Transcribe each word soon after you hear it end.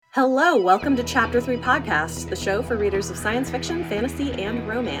Hello, welcome to Chapter 3 Podcast, the show for readers of science fiction, fantasy, and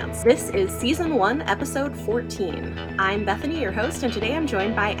romance. This is Season 1, Episode 14. I'm Bethany, your host, and today I'm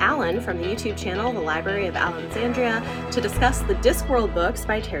joined by Alan from the YouTube channel, The Library of Alexandria, to discuss the Discworld books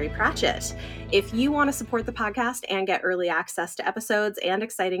by Terry Pratchett. If you want to support the podcast and get early access to episodes and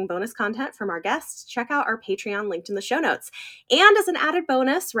exciting bonus content from our guests, check out our Patreon linked in the show notes. And as an added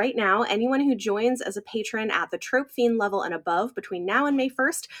bonus, right now, anyone who joins as a patron at the Trope Fiend level and above between now and May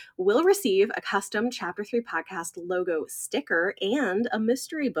 1st will receive a custom Chapter 3 Podcast logo sticker and a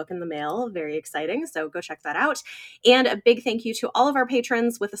mystery book in the mail. Very exciting, so go check that out. And a big thank you to all of our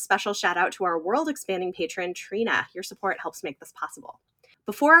patrons, with a special shout out to our world-expanding patron, Trina. Your support helps make this possible.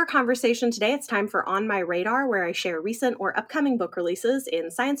 Before our conversation today, it's time for On My Radar, where I share recent or upcoming book releases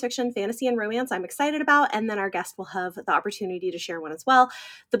in science fiction, fantasy, and romance I'm excited about, and then our guest will have the opportunity to share one as well.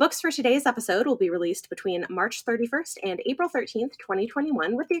 The books for today's episode will be released between March 31st and April 13th,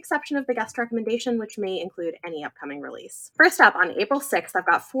 2021, with the exception of the guest recommendation, which may include any upcoming release. First up, on April 6th, I've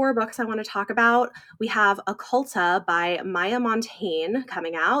got 4 books I want to talk about. We have Occulta by Maya Montaigne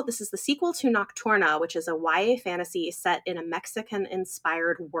coming out. This is the sequel to Nocturna, which is a YA fantasy set in a Mexican-inspired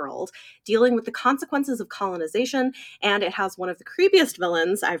world, dealing with the consequences of colonization, and it has one of the creepiest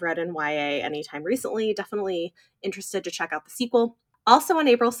villains I've read in YA anytime recently. Definitely interested to check out the sequel. Also on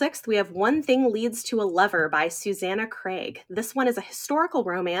April 6th, we have One Thing Leads to a Lover by Susanna Craig. This one is a historical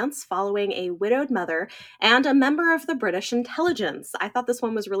romance following a widowed mother and a member of the British intelligence. I thought this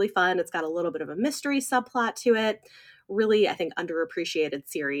one was really fun. It's got a little bit of a mystery subplot to it. Really, I think, underappreciated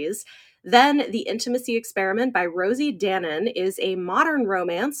series. Then The Intimacy Experiment by Rosie Danan is a modern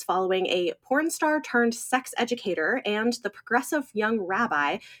romance following a porn star turned sex educator and the progressive young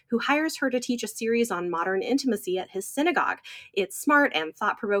rabbi who hires her to teach a series on modern intimacy at his synagogue. It's smart and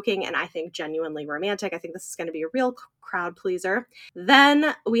thought-provoking, and I think genuinely romantic. I think this is going to be a real crowd pleaser.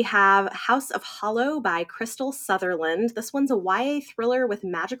 Then we have House of Hollow by Crystal Sutherland. This one's a YA thriller with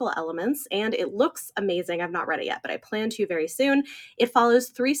magical elements, and it looks amazing. I've not read it yet, but I plan to very soon. It follows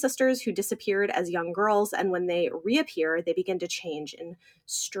 3 sisters who disappeared as young girls, and when they reappear, they begin to change in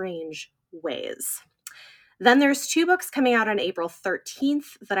strange ways. Then there's 2 books coming out on April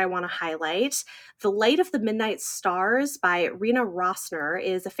 13th that I want to highlight. The Light of the Midnight Stars by Rena Rossner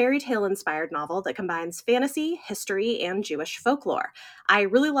is a fairy tale-inspired novel that combines fantasy, history, and Jewish folklore. I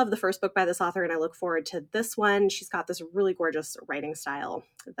really love the first book by this author, and I look forward to this one. She's got this really gorgeous writing style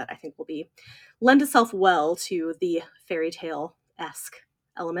that I think will lend itself well to the fairy tale-esque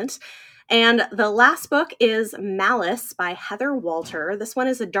element. And the last book is Malice by Heather Walter. This one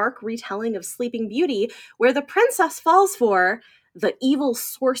is a dark retelling of Sleeping Beauty, where the princess falls for the evil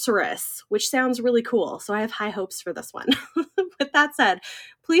sorceress, which sounds really cool. So I have high hopes for this one. With that said,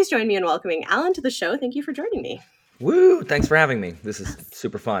 please join me in welcoming Alan to the show. Thank you for joining me. Woo! Thanks for having me. This is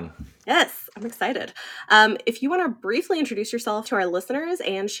super fun. Yes, I'm excited. If you want to briefly introduce yourself to our listeners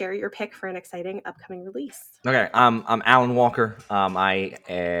and share your pick for an exciting upcoming release. Okay, I'm Alan Walker. My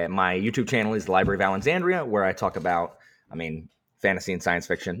YouTube channel is the Library of Alexandria, where I talk about, fantasy and science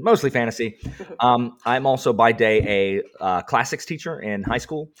fiction, mostly fantasy. I'm also by day a classics teacher in high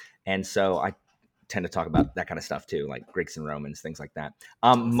school, and so I tend to talk about that kind of stuff too, like Greeks and Romans, things like that.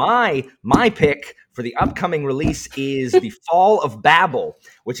 My pick for the upcoming release is The Fall of Babel,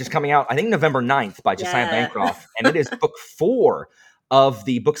 which is coming out, I think, November 9th by Josiah Bancroft, and it is book 4 of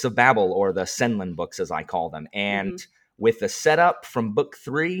the Books of Babel, or the Senlin books, as I call them. And with the setup from book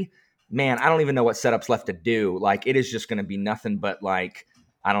 3, man, I don't even know what setup's left to do. Like, it is just going to be nothing but, like,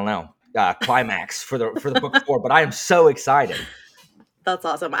 I don't know, climax for the book 4. But I am so excited. That's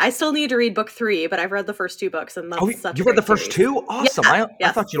awesome. I still need to read book 3, but I've read the first 2 books, and that's such you read the first series. 2? Awesome. Yeah,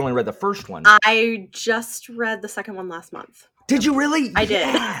 I thought you'd only read the first one. I just read the second one last month. Did you really? I did.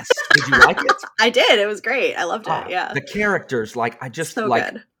 Yes. Did you like it? I did. It was great. I loved it. Yeah. The characters, I just so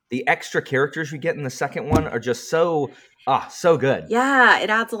like good. The extra characters you get in the second one are just so good. Yeah, it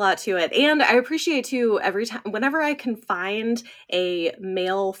adds a lot to it. And I appreciate too, every time, whenever I can find a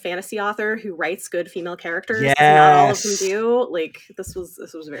male fantasy author who writes good female characters, yes. Not all of them do. Like, this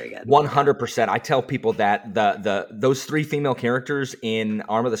was very good. 100%. I tell people that those 3 female characters in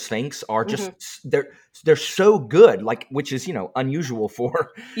Arm of the Sphinx are just they're so good, like, which is, unusual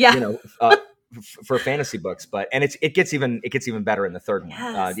for for fantasy books, and it gets even better in the third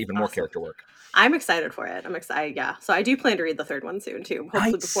one. Even more character work. I'm excited for it. I'm excited. Yeah. So I do plan to read the third one soon too.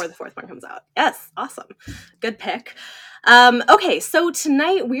 Hopefully before the fourth one comes out. Yes. Awesome. Good pick. Okay. So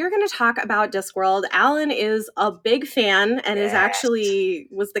tonight we are going to talk about Discworld. Alan is a big fan and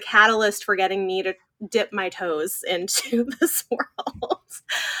was the catalyst for getting me to dip my toes into this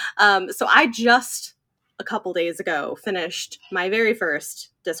world. So I just a couple days ago finished my very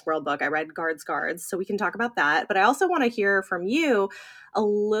first Discworld book. I read Guards, so we can talk about that. But I also want to hear from you a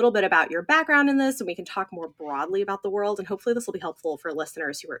little bit about your background in this, and we can talk more broadly about the world. And hopefully this will be helpful for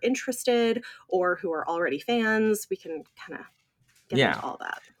listeners who are interested or who are already fans. We can kind of get into all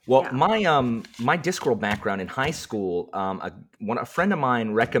that. Well, my Discworld background in high school, a friend of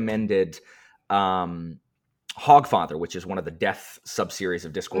mine recommended Hogfather, which is one of the Death subseries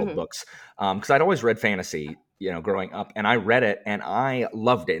of Discworld books, because I'd always read fantasy, growing up, and I read it and I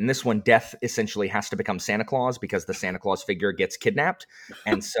loved it. And this one, Death essentially has to become Santa Claus because the Santa Claus figure gets kidnapped,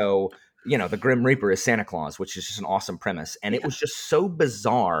 and so the Grim Reaper is Santa Claus, which is just an awesome premise, and it was just so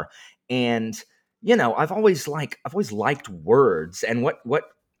bizarre. And I've always liked words and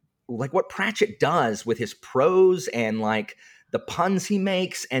what Pratchett does with his prose and like the puns he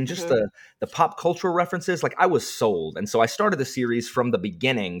makes and just the pop cultural references. Like, I was sold. And so I started the series from the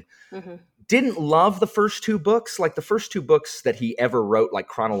beginning. Didn't love the first two books. Like, the first two books that he ever wrote, like,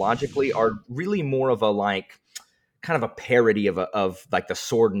 chronologically, are really more of a like kind of a parody of like the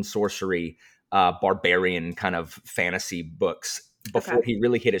sword and sorcery barbarian kind of fantasy books before he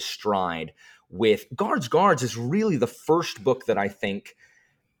really hit his stride with Guards is really the first book that I think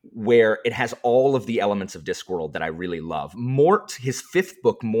where it has all of the elements of Discworld that I really love. Mort, his fifth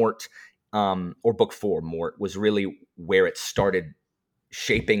book, Mort, or book 4, Mort, was really where it started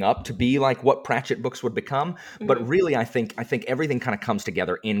shaping up to be like what Pratchett books would become. But really, I think everything kind of comes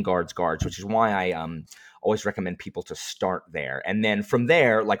together in Guards, which is why I always recommend people to start there. And then from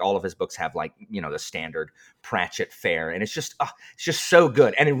there, like, all of his books have like, the standard Pratchett fare. And it's just so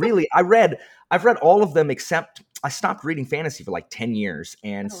good. And it really, I've read all of them except I stopped reading fantasy for like 10 years.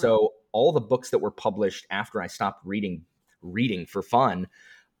 And so all the books that were published after I stopped reading for fun,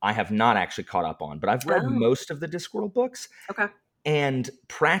 I have not actually caught up on, but I've read most of the Discworld books. Okay. And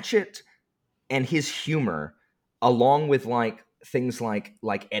Pratchett and his humor, along with like things like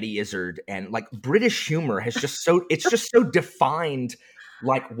Eddie Izzard and like British humor it's just so defined,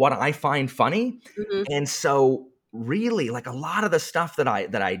 like what I find funny. And so really, like, a lot of the stuff that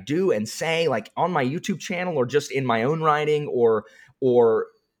I do and say, like on my YouTube channel or just in my own writing or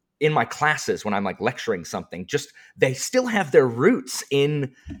in my classes when I'm like lecturing something, just they still have their roots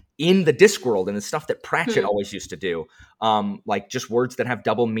in the Discworld and the stuff that Pratchett always used to do. Like just words that have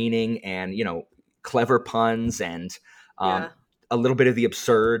double meaning and, clever puns and a little bit of the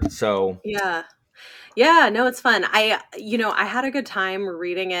absurd. So yeah, no, it's fun. I had a good time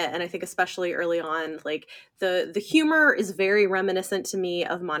reading it, and I think especially early on, like the humor is very reminiscent to me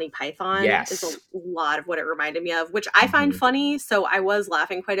of Monty Python. Yes. Is a lot of what it reminded me of, which I find funny. So I was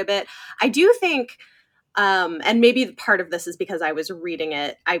laughing quite a bit. I do think, and maybe part of this is because I was reading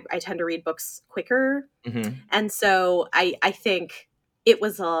it. I tend to read books quicker, and so I think it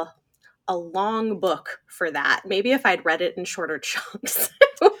was a long book for that. Maybe if I'd read it in shorter chunks,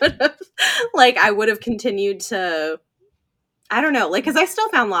 I would have continued to, I don't know, like, because I still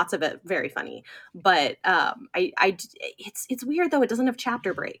found lots of it very funny, but it's weird though. It doesn't have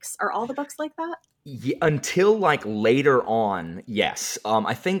chapter breaks. Are all the books like that? Yeah, until like later on, yes.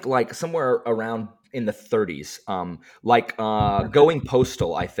 I think like somewhere around in the 30s, Going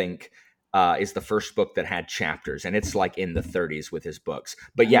Postal, I think, is the first book that had chapters, and it's like in the 30s with his books.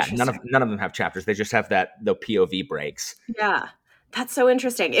 But yeah, none of them have chapters. They just have the POV breaks. Yeah. That's so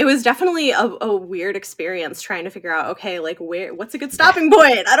interesting. It was definitely a weird experience trying to figure out, okay, like what's a good stopping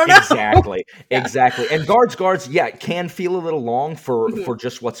point? I don't know. Exactly. And Guards, it can feel a little long for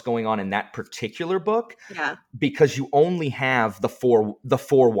just what's going on in that particular book. Yeah. Because you only have the four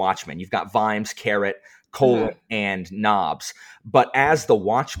Watchmen. You've got Vimes, Carrot, Colin, and Nobbs. But as the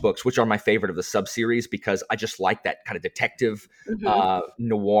Watch books, which are my favorite of the sub-series because I just like that kind of detective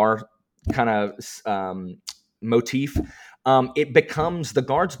noir kind of motif, the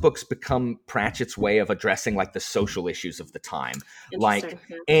Guards books become Pratchett's way of addressing like the social issues of the time.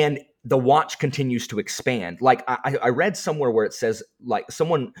 And the Watch continues to expand. Like I read somewhere where it says like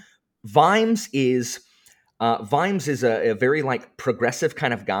Vimes is a very like progressive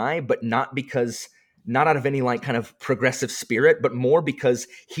kind of guy, but not out of any like kind of progressive spirit, but more because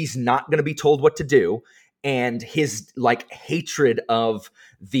he's not going to be told what to do. And his like hatred of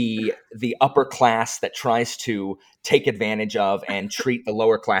the upper class that tries to take advantage of and treat the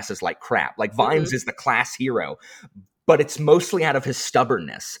lower classes like crap. Like Vimes is the class hero, but it's mostly out of his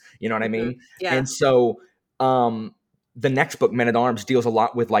stubbornness. You know what I mean? Yeah. And so the next book, Men at Arms, deals a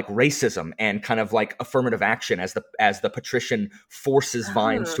lot with like racism and kind of like affirmative action as the patrician forces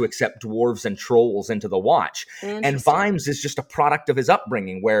Vimes to accept dwarves and trolls into the Watch. And Vimes is just a product of his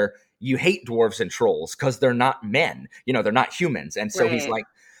upbringing where you hate dwarves and trolls because they're not men, they're not humans. And so he's like,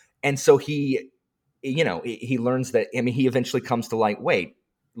 and so he you know, he learns that, I mean, he eventually comes to like, wait,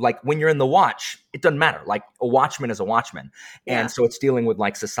 like when you're in the watch, it doesn't matter. Like a watchman is a watchman. Yeah. And so it's dealing with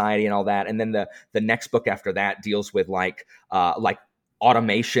like society and all that. And then the next book after that deals with like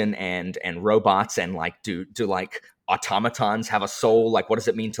automation and robots, and like do like automatons have a soul? Like what does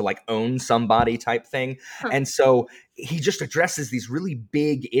it mean to like own somebody type thing? Huh. And so he just addresses these really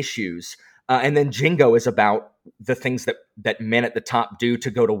big issues. And then Jingo is about the things that men at the top do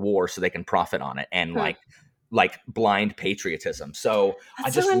to go to war so they can profit on it, and like blind patriotism. So That's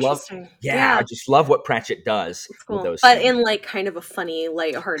I just so love, interesting. I just love what Pratchett does It's with cool. those But things. in like kind of a funny,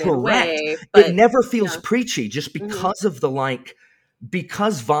 lighthearted Correct. way. But It never feels yeah. preachy, just because of the like,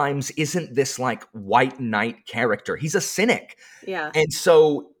 because Vimes isn't this like white knight character. He's a cynic. Yeah. And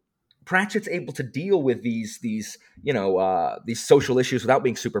so Pratchett's able to deal with these you know, these social issues without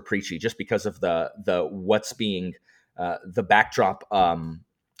being super preachy, just because of the what's being the backdrop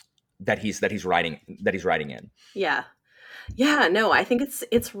that he's writing in. Yeah. Yeah, no, I think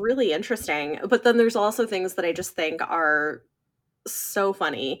it's really interesting. But then there's also things that I just think are so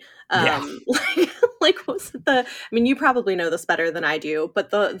funny. Yeah. Like what was it, I mean, you probably know this better than I do,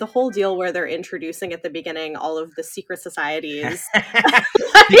 but the whole deal where they're introducing at the beginning all of the secret societies.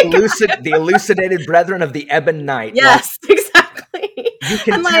 The elucidated brethren of the Ebon Knight. Yes, like, exactly. You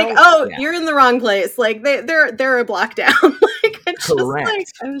can I'm like, tell, oh, you're in the wrong place. Like they're a block down. Like it's correct.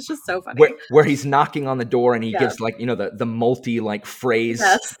 just like, it was just so funny. Where he's knocking on the door and he Yeah. gives like, you know, the multi like phrase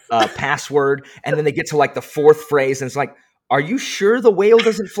Yes. password, and then they get to like the fourth phrase and it's like, are you sure the whale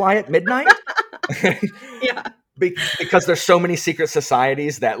doesn't fly at midnight? Yeah. Because there's so many secret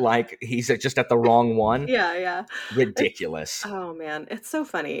societies that like he's just at the wrong one. Yeah. Ridiculous. Oh man, it's so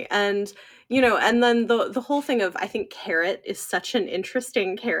funny. And you know, and then the whole thing of, I think Carrot is such an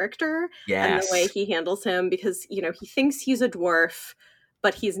interesting character. Yes. And the way he handles him, because you know, he thinks he's a dwarf,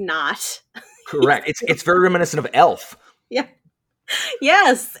 but he's not. Correct. It's very reminiscent of Elf. Yeah.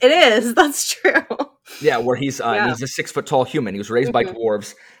 Yes, it is. That's true. Yeah, where he's a 6 foot tall human. He was raised by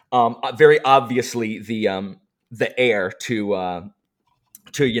dwarves. Very obviously the heir to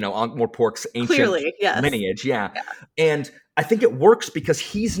you know, Ankh-Morpork's ancient lineage. Yeah. And I think it works because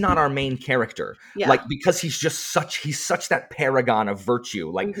he's not our main character. Yeah. Like, because he's such that paragon of virtue,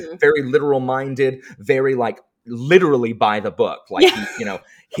 like very literal minded, very like literally by the book. Like he, you know,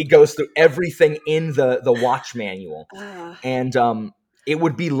 he goes through everything in the watch manual. And it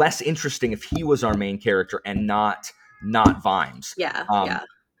would be less interesting if he was our main character and not Vimes. Yeah.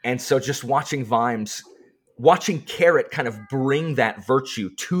 And so just watching Carrot kind of bring that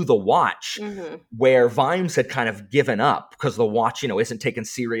virtue to the watch, where Vimes had kind of given up because the watch, you know, isn't taken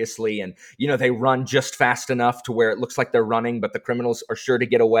seriously, and you know, they run just fast enough to where it looks like they're running, but the criminals are sure to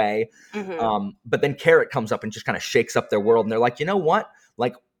get away. But then Carrot comes up and just kind of shakes up their world, and they're like, you know what,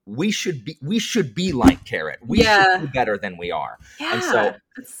 like we should be like Carrot. We should be better than we are. Yeah. And so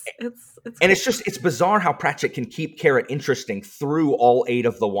it's bizarre how Pratchett can keep Carrot interesting through all 8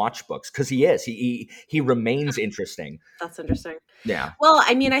 of the watch books, because he remains interesting. That's interesting. Yeah. Well,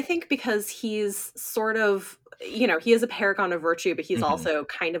 I mean, I think because he's sort of, you know, he is a paragon of virtue, but he's also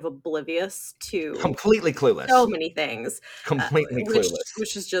kind of oblivious to completely clueless. So many things. Completely clueless.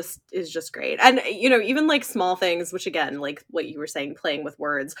 Which is just great. And you know, even like small things, which again, like what you were saying, playing with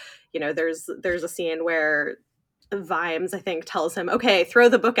words, you know, there's a scene where Vimes, I think, tells him, okay, throw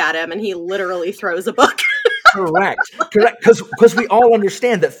the book at him, and he literally throws a book. Correct. Because we all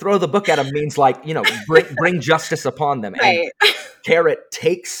understand that throw the book at him means like, you know, bring justice upon them. Right. And Carrot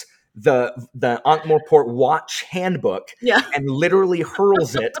takes the Ankh-Morpork watch handbook and literally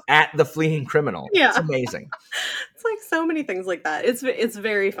hurls it at the fleeing criminal. Yeah. It's amazing. It's like so many things like that. It's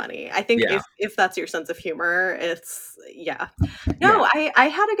very funny. I think if that's your sense of humor, it's I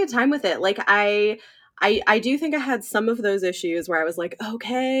had a good time with it. Like I do think I had some of those issues where I was like,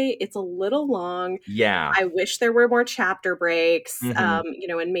 okay, it's a little long. Yeah. I wish there were more chapter breaks. You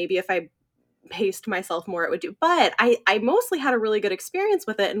know, and maybe if I paced myself more, it would do. But I mostly had a really good experience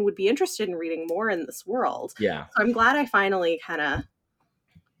with it and would be interested in reading more in this world. Yeah. So I'm glad I finally kind of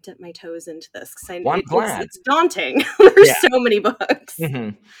dipped my toes into this, because I'm glad. It's daunting. There's so many books.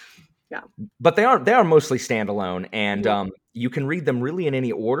 Yeah. But they are mostly standalone, and you can read them really in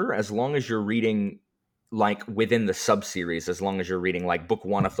any order, as long as you're reading like within the sub-series, as long as you're reading like book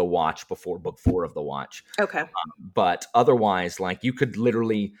 1 of the Watch before book 4 of the Watch. Okay. But otherwise, like you could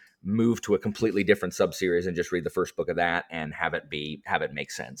literally move to a completely different sub-series and just read the first book of that and have it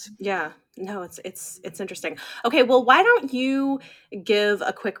make sense. Yeah. No, it's interesting. Okay, well, why don't you give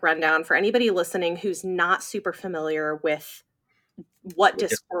a quick rundown for anybody listening who's not super familiar with what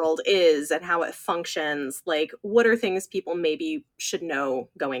Discworld is and how it functions, like what are things people maybe should know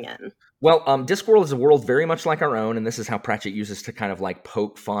going in? Well, Discworld is a world very much like our own, and this is how Pratchett uses to kind of like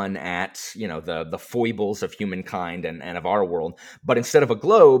poke fun at, you know, the foibles of humankind and of our world. But instead of a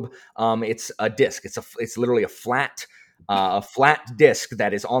globe, it's a disc. It's literally a flat disc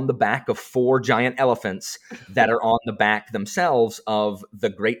that is on the back of 4 giant elephants that are on the back themselves of the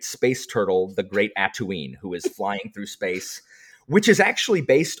great space turtle, the great Atuine, who is flying through space, which is actually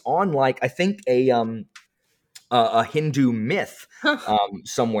based on, like, I think a Hindu myth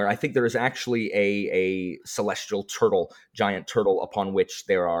somewhere. I think there is actually a celestial turtle, giant turtle, upon which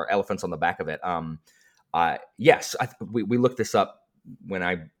there are elephants on the back of it. Yes, we looked this up when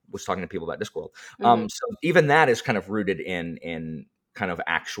I was talking to people about Discworld. So even that is kind of rooted in kind of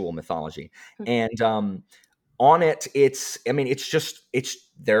actual mythology, and on it, it's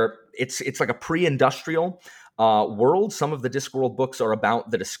like a pre-industrial world. Some of the Discworld books are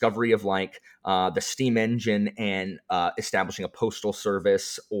about the discovery of like the steam engine and establishing a postal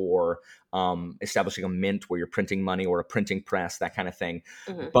service, or establishing a mint where you're printing money, or a printing press, that kind of thing.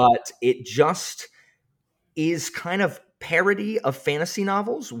 But it just is kind of parody of fantasy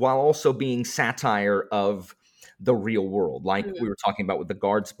novels while also being satire of the real world. Like we were talking about with the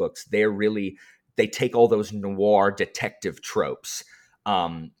Guards books, they take all those noir detective tropes.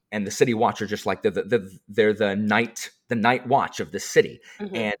 And the City Watch are just like they're the night watch of the city,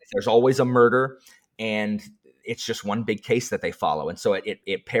 and there's always a murder, and it's just one big case that they follow. And so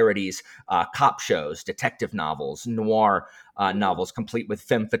it parodies cop shows, detective novels, noir novels, complete with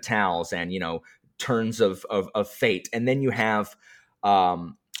femme fatales and, you know, turns of fate. And then you have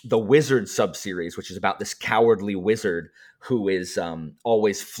the Wizard subseries, which is about this cowardly wizard who is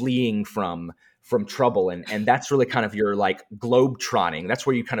always fleeing from trouble, and that's really kind of your like globe trotting. That's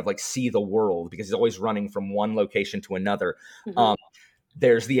where you kind of like see the world, because he's always running from one location to another.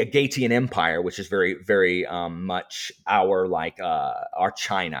 There's the Agatian Empire, which is very, very much our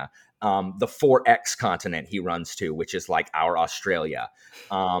China. The 4X continent he runs to, which is like our Australia.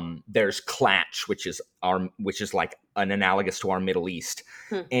 There's Klatch, which is like an analogous to our Middle East.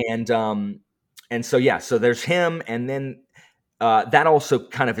 And so there's him, and then that also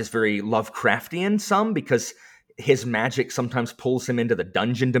kind of is very Lovecraftian, because his magic sometimes pulls him into the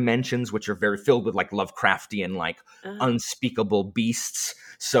dungeon dimensions, which are very filled with like Lovecraftian, like unspeakable beasts.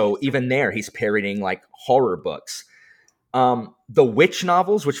 So even there, he's parodying like horror books. The witch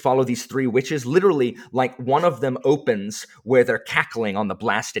novels, which follow these 3 witches, literally, like one of them opens where they're cackling on the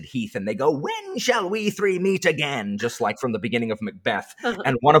blasted heath, and they go, "When shall we 3 meet again?" Just like from the beginning of Macbeth.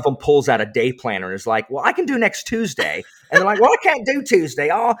 And one of them pulls out a day planner and is like, "Well, I can do next Tuesday." And they're like, "Well, I can't do Tuesday.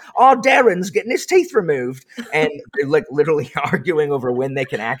 Our Darren's getting his teeth removed." And they're like literally arguing over when they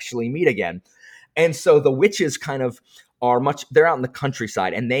can actually meet again. And so the witches kind of they're out in the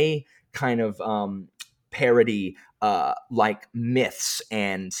countryside, and they kind of parody like myths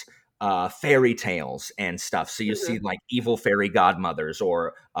and fairy tales and stuff. So you see like evil fairy godmothers,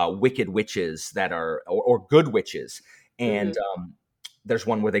 or wicked witches that are, or good witches. And there's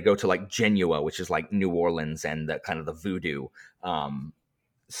one where they go to like Genua, which is like New Orleans, and the kind of the voodoo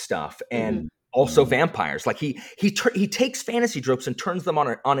stuff. And also vampires. Like he takes fantasy tropes and turns them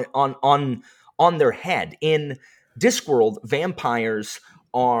on their head. In Discworld, vampires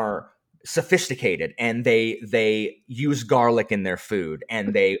are sophisticated, and they use garlic in their food,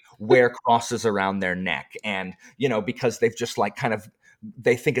 and they wear crosses around their neck, and, you know, because they've just like kind of,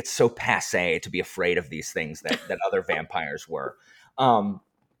 they think it's so passé to be afraid of these things that other vampires were. And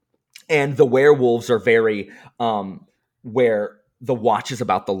the werewolves are very where the Watch is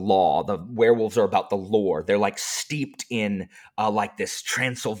about the law, the werewolves are about the lore. They're like steeped in like this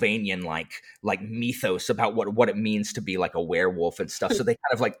Transylvanian like mythos about what it means to be like a werewolf and stuff. So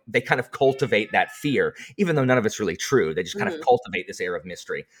they kind of cultivate that fear, even though none of it's really true. They just kind of cultivate this air of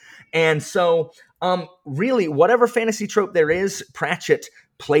mystery. And so really, whatever fantasy trope there is, Pratchett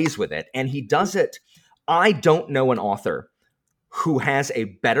plays with it, and he does it. I don't know an author who has a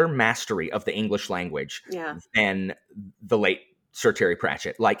better mastery of the English language than the late Sir Terry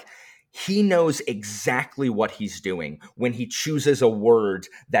Pratchett. Like, he knows exactly what he's doing when he chooses a word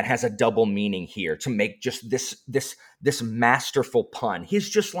that has a double meaning here to make just this masterful pun. He's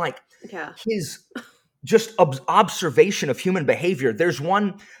just like, his just observation of human behavior. There's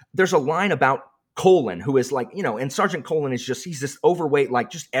a line about Colin, who is like, you know, and Sergeant Colin is just, he's this overweight, like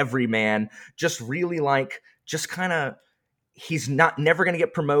just everyman, just really like, just kind of, he's never going to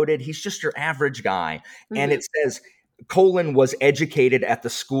get promoted. He's just your average guy. And it says, Colin was educated at the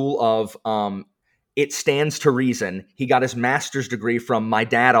school of it stands to reason he got his master's degree from My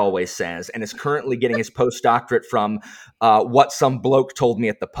Dad Always Says and is currently getting his postdoctorate from What Some Bloke Told Me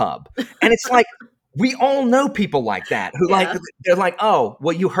at the Pub. And it's like, we all know people like that who like, they're like, oh,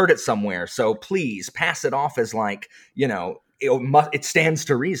 well, you heard it somewhere, so please pass it off as like, it stands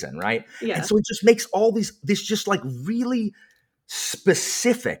to reason, right? Yeah. And so it just makes all this just like really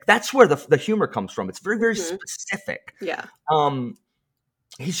specific. That's where the humor comes from. It's very, very specific. Yeah.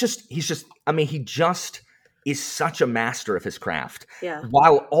 He just is such a master of his craft. Yeah.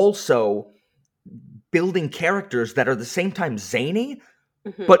 While also building characters that are at the same time zany,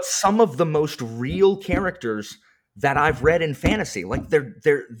 but some of the most real characters that I've read in fantasy. Like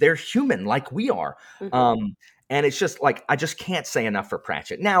they're human like we are. And it's just like, I just can't say enough for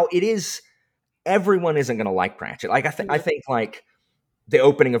Pratchett. Now everyone isn't going to like Pratchett. Like I think like the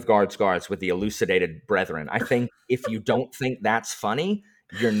opening of Guards with the elucidated brethren. I think if you don't think that's funny,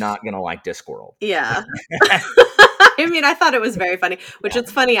 you're not going to like Discworld. Yeah. I mean, I thought it was very funny, which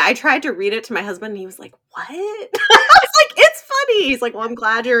it's funny. I tried to read it to my husband and he was like, what? I was like, it's funny. He's like, well, I'm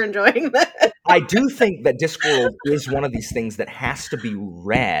glad you're enjoying this. I do think that Discworld is one of these things that has to be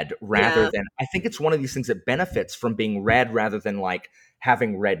read rather than, I think it's one of these things that benefits from being read rather than like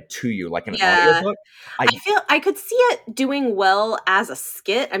having read to you, like an audiobook. I feel I could see it doing well as a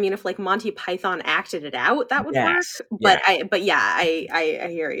skit. I mean, if like Monty Python acted it out, that would work. But I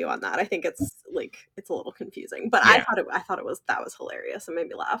hear you on that. I think it's like, it's a little confusing, but I thought that was hilarious. It made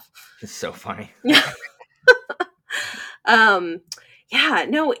me laugh. It's so funny.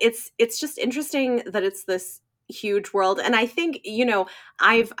 It's just interesting that it's this huge world, and I think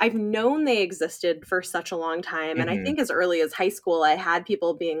I've known they existed for such a long time, and I think as early as high school I had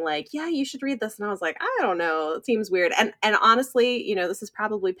people being like, yeah, you should read this, and I was like, I don't know, it seems weird, and honestly, this is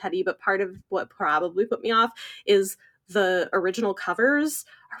probably petty, but part of what probably put me off is the original covers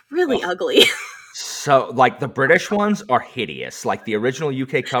are really ugly. So like the British ones are hideous. Like the original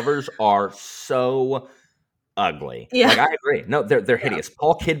UK covers are so ugly. Yeah. Like I agree. No, they're hideous.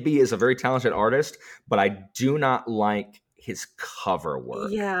 Paul Kidby is a very talented artist, but I do not like his cover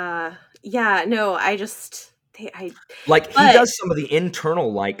work. Yeah. No, he does some of the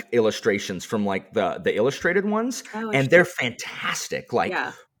internal like illustrations from like the illustrated ones, and they're fantastic. Like,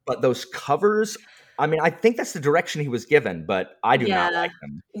 but those covers, I mean, I think that's the direction he was given, but I do not like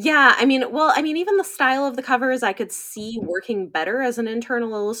them. Yeah, I mean, even the style of the covers I could see working better as an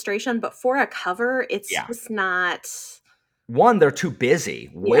internal illustration, but for a cover, it's just not. One, they're too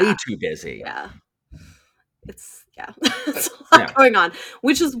busy, way too busy. Yeah. It's a lot going on,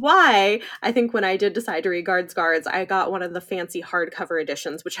 which is why I think when I did decide to read Guards, I got one of the fancy hardcover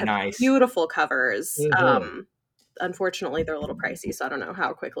editions, which had beautiful covers. Unfortunately, they're a little pricey, so I don't know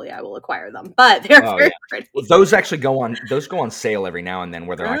how quickly I will acquire them, but they're very pretty. Well, those actually go on sale every now and then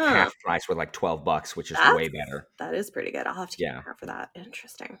where they're like half price with like $12, which is way better. That is pretty good. I'll have to keep an eye out for that.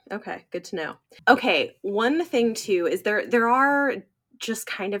 Interesting. Okay, good to know. Okay, one thing too is there are just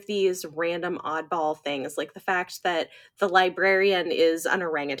kind of these random oddball things, like the fact that the librarian is an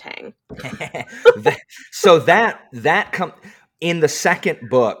orangutan. So that comes in the second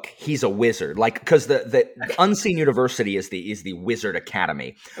book. He's a wizard, like, because the Unseen University is the Wizard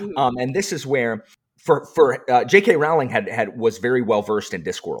Academy, and this is where for J.K. Rowling was very well versed in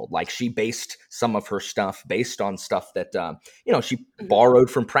Discworld. Like she based some of her stuff based on stuff that she borrowed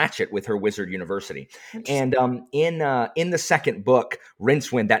from Pratchett with her Wizard University. And in the second book,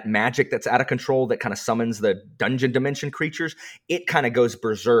 Rincewind, that magic that's out of control that kind of summons the dungeon dimension creatures, it kind of goes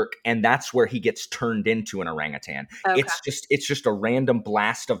berserk, and that's where he gets turned into an orangutan. Okay. It's just a random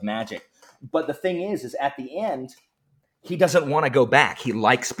blast of magic. But the thing is at the end, he doesn't want to go back. He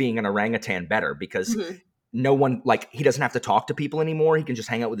likes being an orangutan better because no one, like, he doesn't have to talk to people anymore. He can just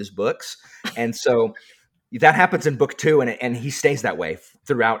hang out with his books. And so that happens in book 2, and he stays that way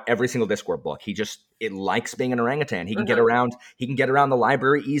throughout every single Discworld book. It likes being an orangutan. He can get around the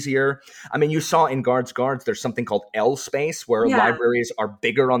library easier. I mean, you saw in Guards, there's something called L space where libraries are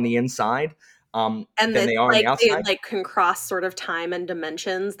bigger on the inside. And than they are on the outside. They can cross sort of time and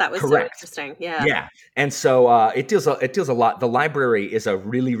dimensions. That was so interesting. Yeah. And so it deals a lot. The library is a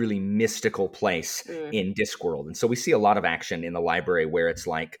really, really mystical place in Discworld, and so we see a lot of action in the library where it's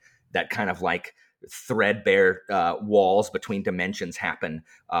like that kind of like threadbare walls between dimensions happen,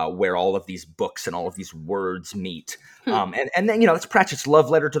 where all of these books and all of these words meet. And then it's Pratchett's love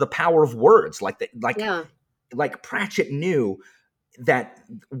letter to the power of words. Like Pratchett knew that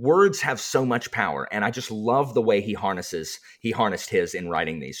words have so much power, and I just love the way he harnessed his in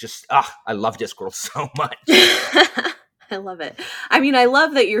writing these. I love Discworld so much. I love it. I mean, I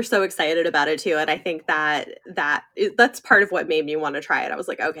love that you're so excited about it too, and I think that's part of what made me want to try it. I was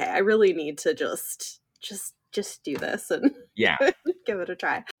like, okay, I really need to just do this and Yeah. give it a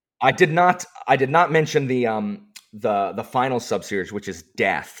try. I did not mention the final subseries, which is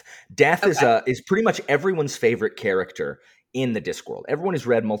Death. Death is pretty much everyone's favorite character in the Discworld. Everyone who's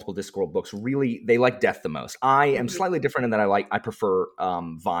read multiple Discworld books, really, they like Death the most. I am slightly different in that I prefer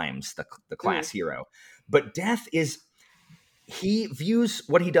Vimes, the class hero. But Death he views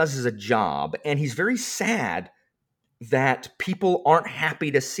what he does as a job, and he's very sad that people aren't happy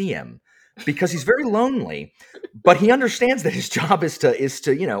to see him because he's very lonely, but he understands that his job is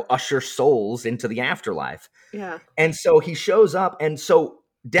to usher souls into the afterlife. Yeah. And so he shows up, and so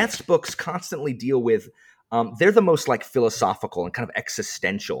Death's books constantly deal with they're the most like philosophical and kind of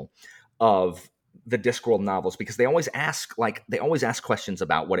existential of the Discworld novels, because they always ask questions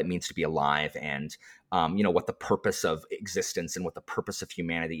about what it means to be alive, and what the purpose of existence and what the purpose of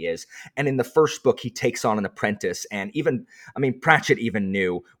humanity is. And in the first book, he takes on an apprentice, and Pratchett even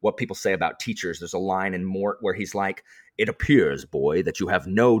knew what people say about teachers. There's a line in Mort where he's like, "It appears, boy, that you have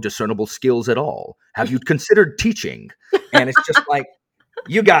no discernible skills at all. Have you considered teaching?" And it's just like,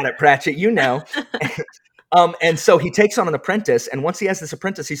 you got it, Pratchett, you know. And so he takes on an apprentice, and once he has this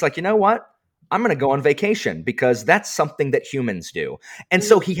apprentice, he's like, you know what? I'm going to go on vacation because that's something that humans do. And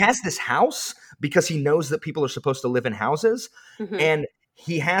so he has this house because he knows that people are supposed to live in houses. And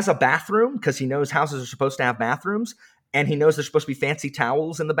he has a bathroom because he knows houses are supposed to have bathrooms. And he knows there's supposed to be fancy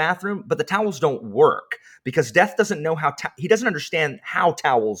towels in the bathroom, but the towels don't work because Death doesn't know he doesn't understand how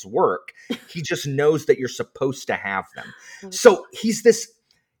towels work. He just knows that you're supposed to have them. So he's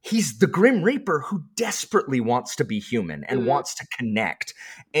the Grim Reaper who desperately wants to be human and wants to connect.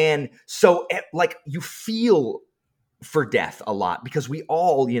 And so you feel for Death a lot because we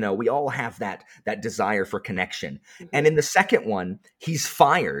all have that desire for connection. And in the second one, he's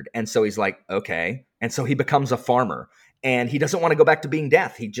fired. And so he's like, okay. And so he becomes a farmer, and he doesn't want to go back to being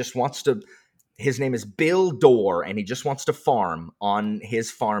Death. He just wants to, his name is Bill Dorr, and he just wants to farm on his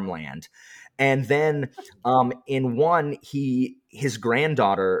farmland. And then in one, his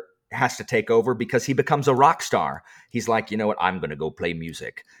granddaughter has to take over because he becomes a rock star. He's like, you know what, I'm going to go play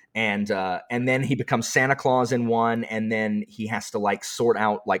music. And then he becomes Santa Claus in one, and then he has to sort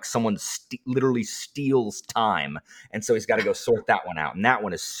out someone literally steals time. And so he's got to go sort that one out. And that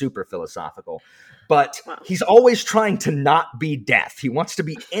one is super philosophical. But he's always trying to not be Death. He wants to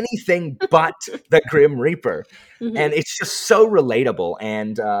be anything but the Grim Reaper. And it's just so relatable.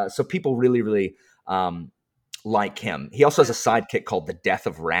 And so people really, really like him. He also has a sidekick called the Death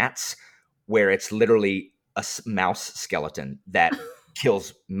of Rats, where it's literally a mouse skeleton that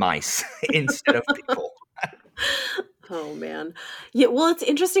kills mice instead of people. Oh, man. Yeah, well, it's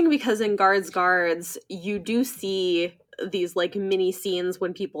interesting because in Guards, you do see these mini scenes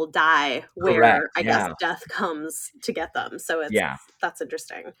when people die where Correct, I guess Death comes to get them. So that's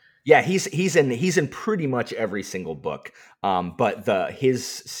interesting. Yeah, he's in pretty much every single book. But his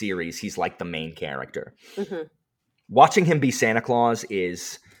series, he's like the main character. Watching him be Santa Claus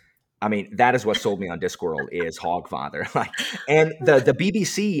that is what sold me on Discworld, is Hogfather. And the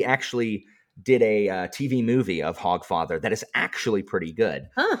BBC actually did a TV movie of Hogfather that is actually pretty good.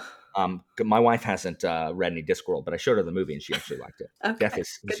 My wife hasn't read any Discworld, but I showed her the movie and she actually liked it. Okay. Death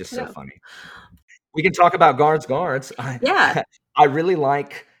is just so funny. We can talk about Guards. Yeah. I really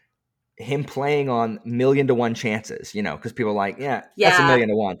like him playing on 1,000,000 to 1 chances, because people are like, that's 1,000,000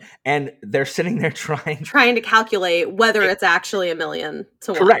 to 1. And they're sitting there trying to calculate whether it's actually 1,000,000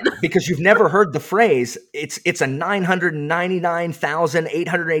 to 1. Correct. Because you've never heard the phrase, it's a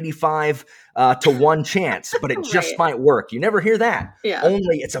 999,885 to 1 chance, but it just might work. You never hear that. Yeah.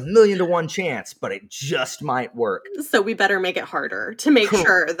 Only it's 1,000,000 to 1 chance, but it just might work. So we better make it harder to make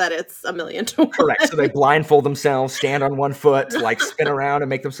sure that it's 1,000,000 to 1. Correct. So they blindfold themselves, stand on one foot, spin around and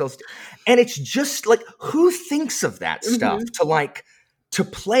make themselves. And it's just who thinks of that stuff to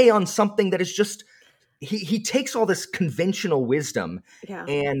play on something that is just, he takes all this conventional wisdom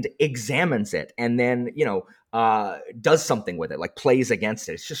and examines it, and then, does something with it, plays against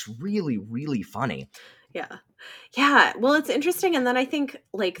it. It's just really, really funny. Yeah. Yeah. Well, it's interesting. And then I think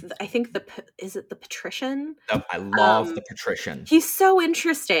is it the Patrician? Oh, I love the Patrician. He's so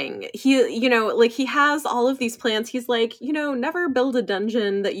interesting. He, he has all of these plans. He's never build a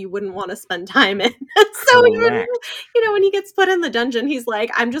dungeon that you wouldn't want to spend time in. So even, when he gets put in the dungeon, he's like,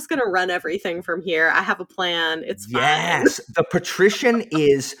 I'm just going to run everything from here. I have a plan. It's fine. Yes. The Patrician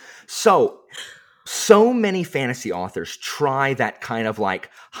is so many fantasy authors try that kind of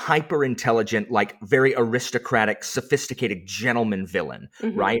hyper intelligent, very aristocratic, sophisticated gentleman villain,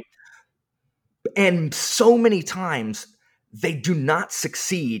 right? And so many times they do not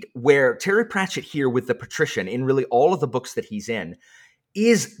succeed. Where Terry Pratchett here with the patrician in really all of the books that he's in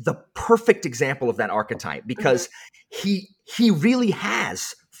is the perfect example of that archetype, because he really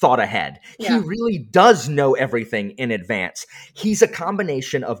has thought ahead. Yeah. He really does know everything in advance. He's a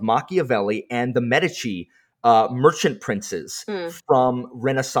combination of Machiavelli and the Medici merchant princes from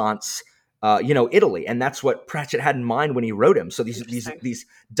Renaissance Italy, and that's what Pratchett had in mind when he wrote him. So these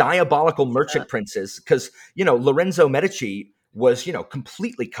diabolical merchant princes, because Lorenzo Medici was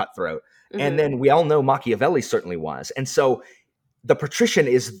completely cutthroat, and then we all know Machiavelli certainly was, and so the patrician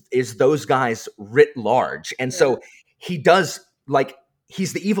is those guys writ large, and so he does, like,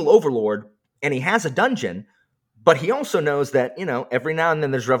 he's the evil overlord, and he has a dungeon, but he also knows that every now and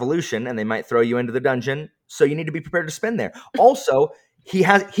then there's revolution, and they might throw you into the dungeon, so you need to be prepared to spend there. Also, he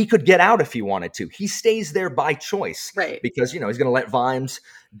could get out if he wanted to. He stays there by choice, right? Because he's going to let Vimes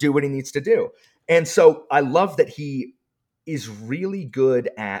do what he needs to do. And so I love that he is really good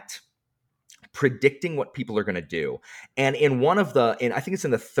at predicting what people are going to do. And in I think it's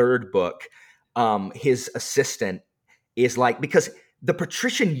in the third book, his assistant is like, because the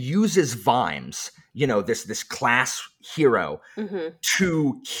patrician uses Vimes, this class hero,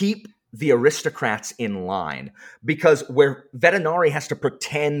 to keep the aristocrats in line, because where Vetinari has to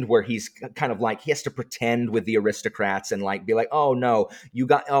pretend, where he's kind of like, he has to pretend with the aristocrats and like be like, oh no,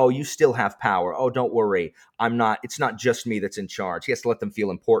 you still have power. Oh, don't worry. It's not just me that's in charge. He has to let them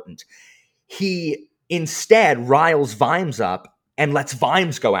feel important. He instead riles Vimes up and lets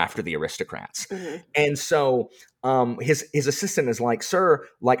Vimes go after the aristocrats. And so his assistant is like, sir,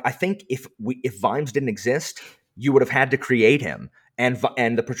 like, I think if Vimes didn't exist, you would have had to create him. And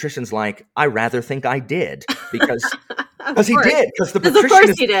the patrician's like, I rather think I did, because he did, because the patrician, of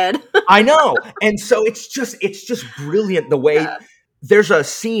course he did. I know. And so it's just brilliant the way there's a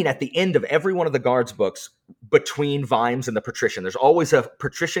scene at the end of every one of the guards books between Vimes and the patrician. There's always a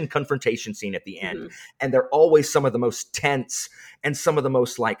patrician confrontation scene at the end, and they're always some of the most tense and some of the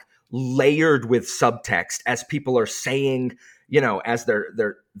most like layered with subtext, as people are saying, as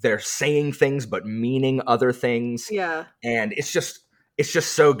they're saying things but meaning other things. Yeah. And it's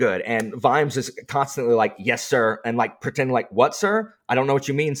just so good. And Vimes is constantly like, yes, sir. And like pretending like, what, sir? I don't know what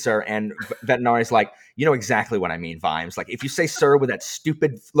you mean, sir. And Vetinari's like, you know exactly what I mean, Vimes. Like, if you say sir with that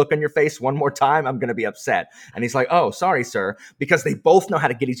stupid look on your face one more time, I'm going to be upset. And he's like, oh, sorry, sir. Because they both know how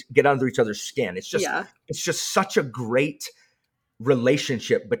to get under each other's skin. It's just such a great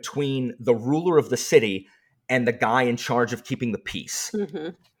relationship between the ruler of the city and the guy in charge of keeping the peace.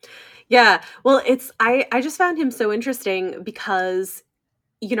 Yeah. Well, I just found him so interesting because,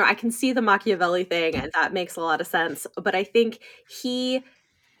 I can see the Machiavelli thing, and that makes a lot of sense. But I think he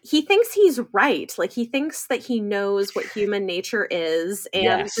thinks he's right. Like, he thinks that he knows what human nature is,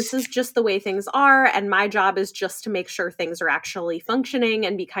 and this is just the way things are. And my job is just to make sure things are actually functioning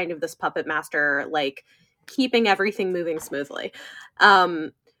and be kind of this puppet master, like keeping everything moving smoothly.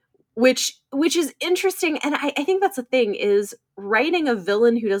 Which is interesting. And I think that's the thing, is writing a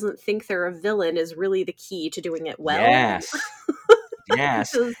villain who doesn't think they're a villain is really the key to doing it well.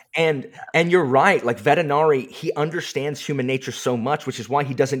 Yes. And you're right. Like, Vetinari, he understands human nature so much, which is why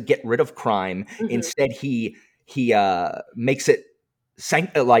he doesn't get rid of crime. Instead, he makes it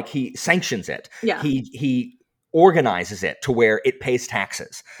he sanctions it. Yeah. He organizes it to where it pays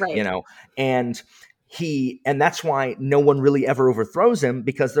taxes. Right. And that's why no one really ever overthrows him,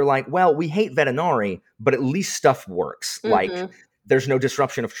 because they're like, well, we hate Vetinari, but at least stuff works. Like, there's no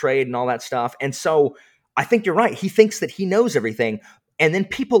disruption of trade and all that stuff. And so I think you're right. He thinks that he knows everything. And then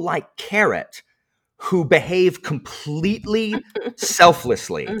people like Carrot, who behave completely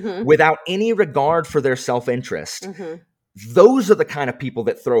selflessly, without any regard for their self-interest, those are the kind of people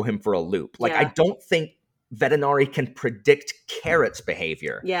that throw him for a loop. Like, I don't think Vetinari can predict Carrot's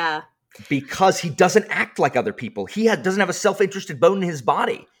behavior. Yeah. Because he doesn't act like other people. He doesn't have a self-interested bone in his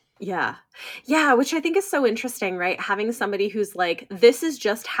body. Yeah. Yeah, which I think is so interesting, right? Having somebody who's like, this is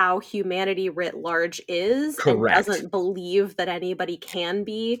just how humanity writ large is. Correct. And doesn't believe that anybody can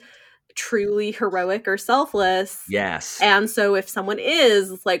be truly heroic or selfless. Yes. And so if someone is,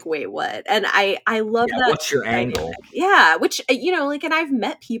 it's like, wait, what? And I love that. What's your angle? Yeah, which, and I've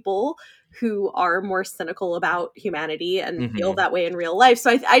met people who are more cynical about humanity and feel that way in real life. So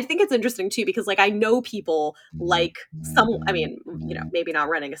I think it's interesting too, because like, I know people like maybe not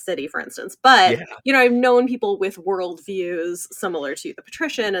running a city, for instance, but I've known people with worldviews similar to the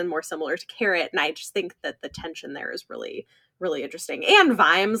patrician and more similar to Carrot. And I just think that the tension there is really, really interesting. And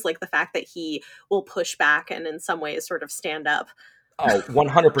Vimes, like the fact that he will push back and in some ways sort of stand up Oh,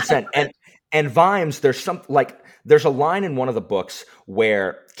 100%. And Vimes, there's a line in one of the books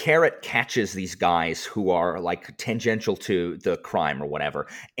where Carrot catches these guys who are like tangential to the crime or whatever,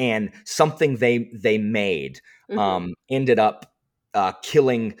 and something they made ended up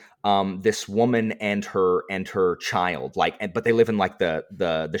killing this woman and her child, but they live in like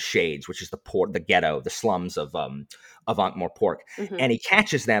the shades, which is the ghetto, the slums of Ankh-Morpork. And he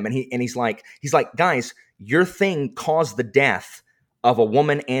catches them, and he's like, guys, your thing caused the death of a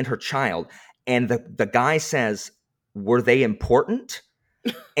woman and her child. And the guy says, were they important?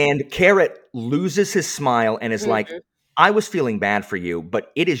 And Carrot loses his smile and is like, I was feeling bad for you,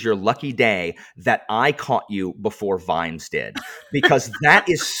 but it is your lucky day that I caught you before Vimes did, because that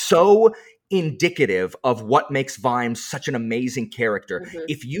is so indicative of what makes Vimes such an amazing character.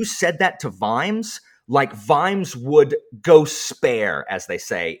 If you said that to Vimes, like Vimes would go spare, as they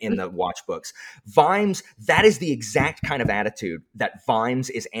say in the watch books. Vimes, that is the exact kind of attitude that Vimes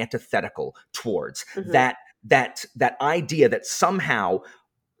is antithetical towards. That idea that somehow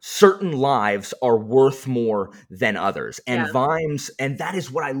certain lives are worth more than others. And Vimes, and that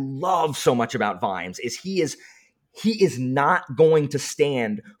is what I love so much about Vimes, is he is not going to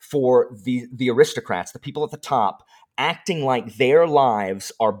stand for the aristocrats, the people at the top, acting like their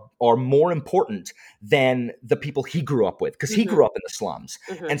lives are more important than the people he grew up with, because he grew up in the slums.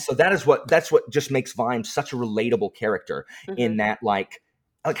 And so that's what just makes Vimes such a relatable character, in that like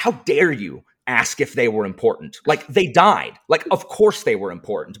how dare you ask if they were important? Like, they died. Like, of course they were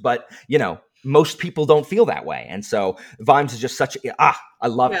important, but most people don't feel that way. And so Vimes is just such I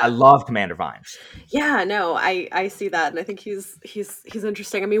love Commander Vimes. Yeah, no, I see that, and I think he's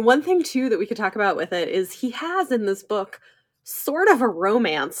interesting. I mean, one thing too that we could talk about with it is he has in this book sort of a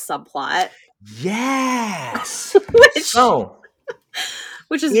romance subplot. Yes.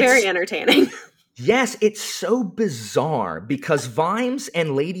 which is very entertaining. Yes, it's so bizarre because Vimes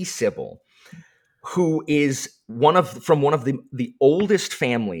and Lady Sybil, who is from one of the oldest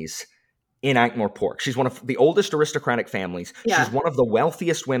families in Ankh-Morpork. She's one of the oldest aristocratic families. Yeah. She's one of the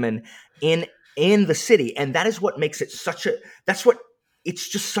wealthiest women in the city. And that is what makes it it's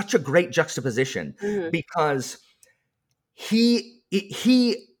just such a great juxtaposition, because he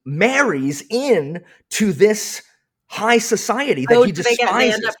marries in to this high society that he despises.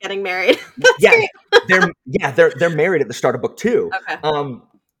 They end up getting married. They're married at the start of book 2. Okay.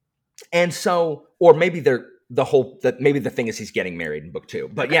 And so, or maybe maybe the thing is he's getting married in book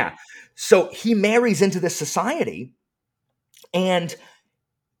 2. But so he marries into this society and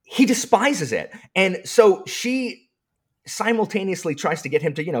he despises it. And so she simultaneously tries to get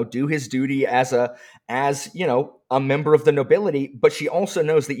him to, do his duty as a member of the nobility, but she also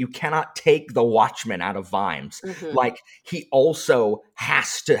knows that you cannot take the watchman out of Vimes. Like, he also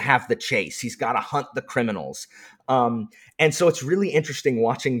has to have the chase. He's got to hunt the criminals. And so it's really interesting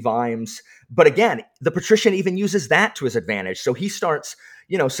watching Vimes. But again, the patrician even uses that to his advantage. So he starts,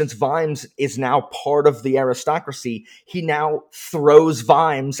 since Vimes is now part of the aristocracy, he now throws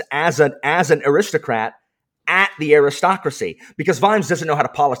Vimes as an aristocrat at the aristocracy, because Vimes doesn't know how to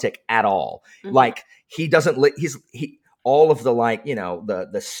politic at all. Like, he doesn't, all of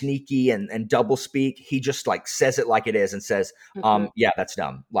the the sneaky and double speak, he just like says it like it is and says, yeah, that's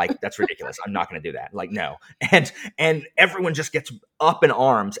dumb. Like, that's ridiculous. I'm not going to do that. Like, no. And everyone just gets up in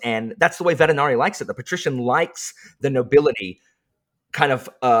arms. And that's the way Vetinari likes it. The patrician likes the nobility kind of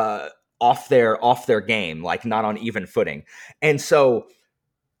off their game, like not on even footing. And so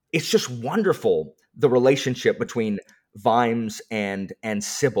it's just wonderful, the relationship between Vimes and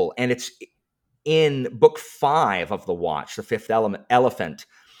Sybil. And it's in book 5 of The Watch, The Fifth Elephant.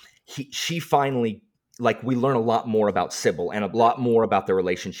 She finally, like, we learn a lot more about Sybil and a lot more about their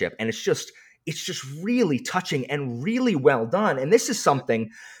relationship. And it's just really touching and really well done. And this is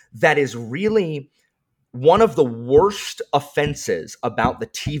something that is really one of the worst offenses about the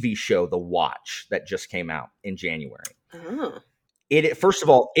TV show The Watch that just came out in January. First of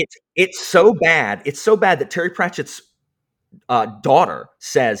all, it's so bad. It's so bad that Terry Pratchett's daughter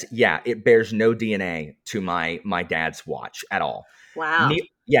says, yeah, it bears no DNA to my dad's watch at all. Wow.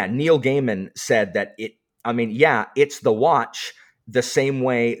 Neil Gaiman said that it's The Watch, the same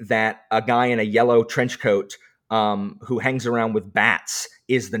way that a guy in a yellow trench coat who hangs around with bats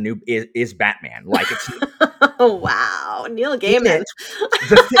is Batman. Like, it's oh, wow, Neil Gaiman.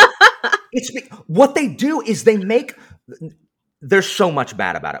 What they do is they make. There's so much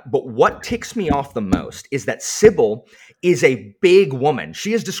bad about it, but what ticks me off the most is that Sybil is a big woman.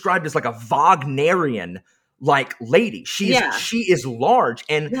 She is described as like a Wagnerian like lady. She is large,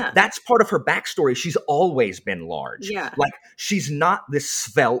 and that's part of her backstory. She's always been large. Yeah. Like, she's not this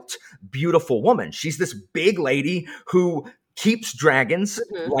svelte, beautiful woman. She's this big lady who keeps dragons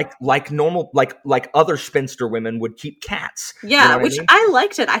Mhm. like normal, like other spinster women would keep cats. You Yeah, know what I which mean? I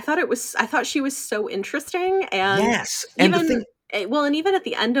liked it. I thought she was so interesting, and Yes. And the even thing, well, and even at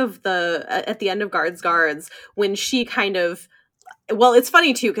the end of at the end of Guards, when she kind of, well, it's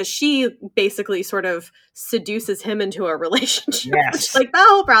funny too because she basically sort of seduces him into a relationship, which, yes. like, that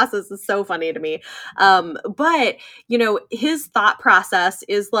whole process is so funny to me. But his thought process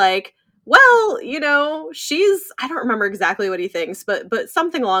is like, well, she's, I don't remember exactly what he thinks, but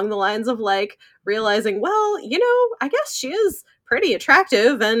something along the lines of like realizing, well, I guess she is pretty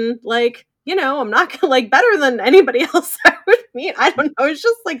attractive, and like, I'm not gonna, like, better than anybody else I would meet. I don't know. It's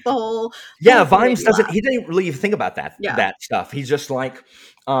just like the Yeah, whole thing made Vimes me doesn't. laugh. He didn't really even think about Yeah. that stuff. He's just like,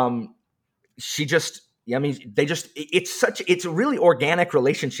 she just. Yeah, I mean, they just. It's a really organic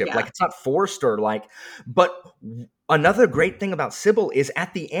relationship. Yeah. Like, it's not forced or like. But another great thing about Sybil is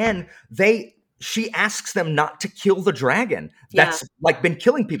at the end she asks them not to kill the dragon Yeah. that's like been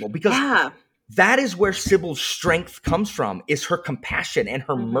killing people, because Yeah. that is where Sybil's strength comes from, is her compassion and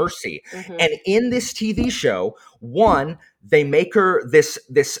her Mhm. mercy. Mhm. And in this TV show, one, they make her this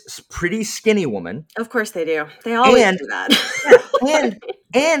pretty skinny woman, Of course they do. They always and do that. yeah,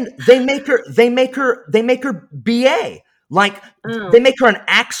 and they make her BA. Like, Oh. they make her an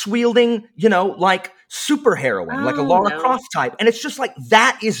axe wielding, like super heroine, like a Oh, Lara no. Croft type. And it's just like,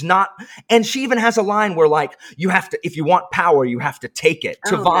 that is not. And she even has a line where, like, you have to, if you want power, you have to take it,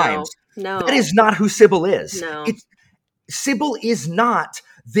 to Oh, no. Vimes. That No. is not who Sybil is. No. Sybil is not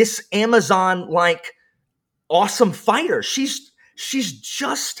this Amazon like awesome fighter. She's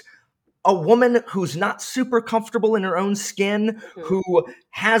just a woman who's not super comfortable in her own skin, Mhm. who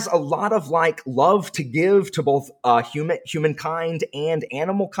has a lot of like love to give to both humankind and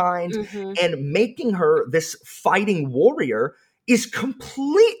animal kind, Mhm. and making her this fighting warrior is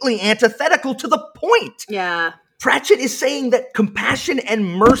completely antithetical to the point. Yeah. Pratchett is saying that compassion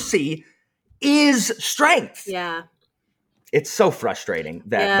and mercy is strength. Yeah. It's so frustrating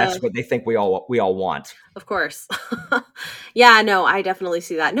that Yeah. that's what they think we all want. Of course. Yeah, no, I definitely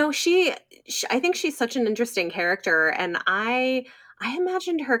see that. No, I think she's such an interesting character, and I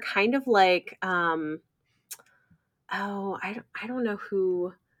imagined her kind of like oh, I don't know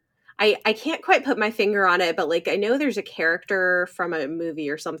who. I can't quite put my finger on it, but like I know there's a character from a movie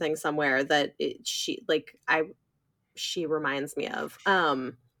or something somewhere that she reminds me of.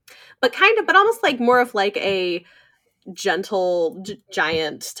 But kind of, but almost like more of like a gentle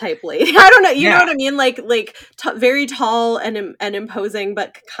giant type lady. I don't know, you know Yeah. what I mean? Like very tall and imposing,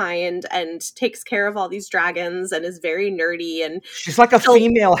 but kind, and takes care of all these dragons, and is very nerdy, and She's like a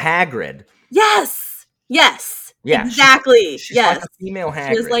female Hagrid. yes, Yeah, exactly, she's like yes. a female She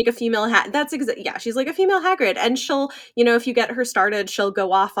is Hagrid. like a female that's yeah, she's like a female Hagrid, and she'll, if you get her started, she'll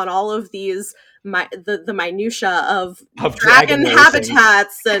go off on all of these the minutia of dragon dragon racing.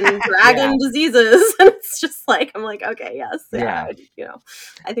 habitats and dragon diseases, and it's just like, I'm like, okay, yes, yeah.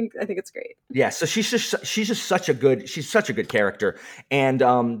 I think it's great. Yeah, so she's just such a good character. And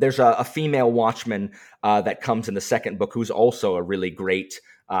there's a female Watchman that comes in the second book, who's also a really great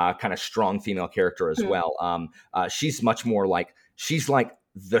kind of strong female character as well. She's much more like, she's like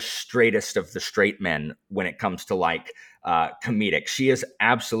the straightest of the straight men when it comes to like comedic. She is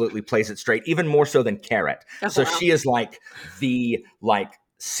absolutely plays it straight, even more so than Carrot. Oh, So wow. she is like the like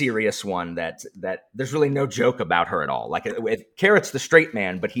serious one that there's really no joke about her at all. Like, Carrot's the straight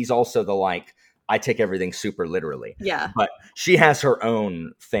man, but he's also the like, I take everything super literally. Yeah. But she has her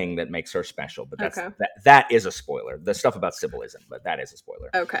own thing that makes her special. But that's Okay. that is a spoiler. The stuff about Sybil isn't, but that is a spoiler.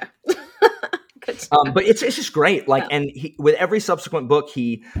 Okay. Good. But it's just great. Like, Yeah. and with every subsequent book,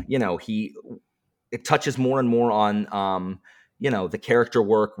 it touches more and more on the character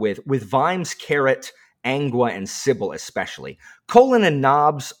work with Vimes, Carrot, Angua, and Sybil especially. Colin and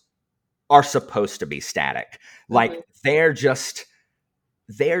Nobbs are supposed to be static. Like, they're just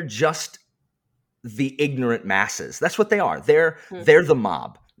the ignorant masses. That's what they are. They're the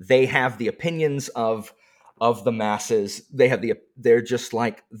mob. They have the opinions of the masses. They're just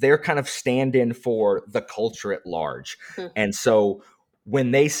like, they're kind of stand-in for the culture at large. And so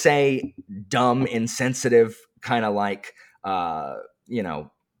when they say dumb, insensitive, kind of like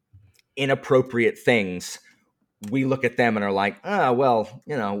inappropriate things, we look at them and are like, well,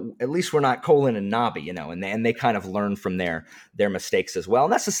 at least we're not Colin and Nobby, and they kind of learn from their mistakes as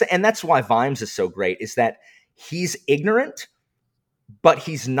well. And that's why Vimes is so great, is that he's ignorant, but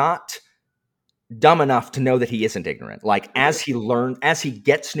he's not dumb enough to know that he isn't ignorant. Like, as he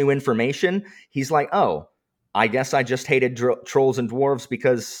gets new information, he's like, oh, I guess I just hated trolls and dwarves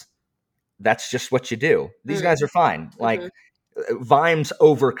because that's just what you do. These guys are fine. Like, Vimes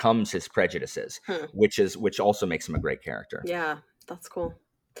overcomes his prejudices, Hmm. which also makes him a great character. Yeah, that's cool.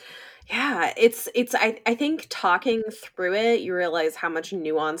 Yeah, it's I think talking through it, you realize how much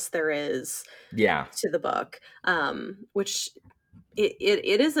nuance there is Yeah. to the book, which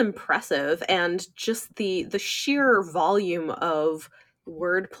it is impressive, and just the sheer volume of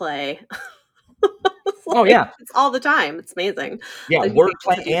wordplay. It's Oh like, yeah. it's all the time. It's amazing Yeah, that he's able to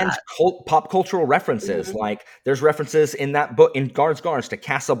wordplay do and that. pop cultural references. Mhm. Like there's references in that book in Guards Guards to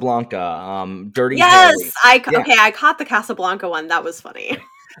Casablanca, Dirty Yes, Harry. Yeah. okay, I caught the Casablanca one. That was funny.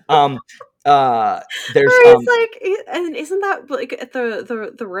 Um, there's Where he's like, and isn't that like at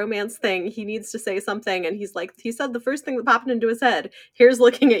the romance thing? He needs to say something, and he's like, he said the first thing that popped into his head. Here's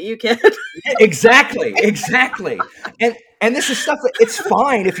looking at you, kid. exactly. And this is stuff that it's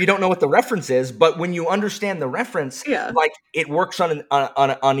fine if you don't know what the reference is, but when you understand the reference, Yeah. like it works on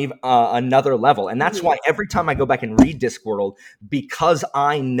another level. And that's Mhm. why every time I go back and read Discworld, because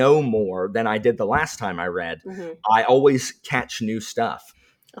I know more than I did the last time I read, Mhm. I always catch new stuff.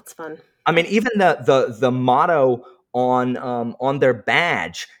 That's fun. I mean, even the motto on their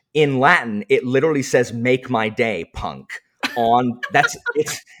badge in Latin, it literally says "Make my day, punk."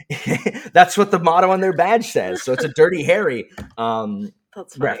 That's what the motto on their badge says. So it's a Dirty Harry That's funny.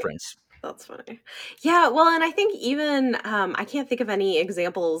 reference. That's funny. Yeah, well, and I think even I can't think of any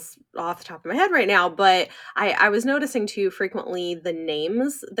examples off the top of my head right now, but I was noticing too frequently the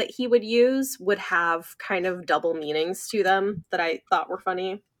names that he would use would have kind of double meanings to them that I thought were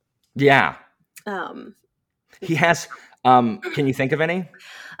funny. Yeah, Um, he has. Can you think of any?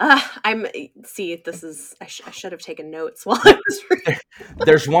 I'm see. This is I should have taken notes while I was reading.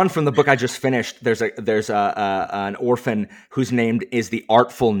 There's one from the book I just finished. There's an orphan whose name is the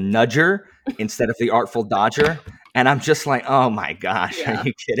Artful Nudger instead of the Artful Dodger, and I'm just like, oh my gosh, Yeah. are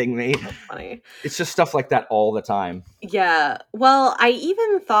you kidding me? That's funny. It's just stuff like that all the time. Yeah. Well, I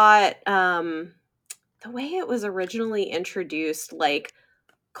even thought the way it was originally introduced, like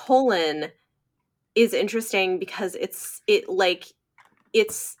colon is interesting because it's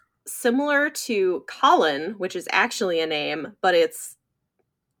similar to Colin, which is actually a name, but it's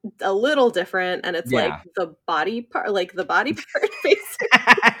a little different, and it's like Yeah. the body part, basically,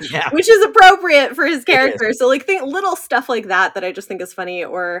 Yeah, which is appropriate for his it is. character. So like think little stuff like that I just think is funny.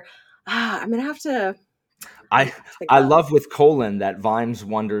 Or I'm gonna have to. I think I about- love with Colin that Vimes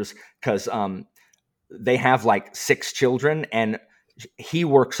wonders because they have like 6 children and he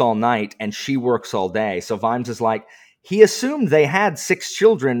works all night and she works all day. So Vimes is like, he assumed they had 6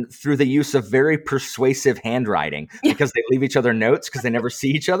 children through the use of very persuasive handwriting because they leave each other notes because they never see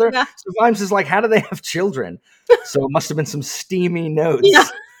each other. Yeah. So Vimes is like, how do they have children? So it must have been some steamy notes. Yeah.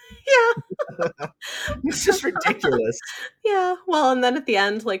 Yeah. It's just ridiculous. Yeah. Well, and then at the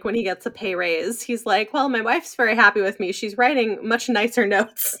end, like when he gets a pay raise, he's like, well, my wife's very happy with me. She's writing much nicer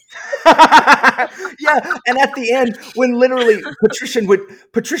notes. Yeah, and at the end, when literally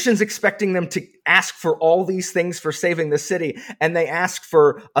Patrician's expecting them to ask for all these things for saving the city, and they ask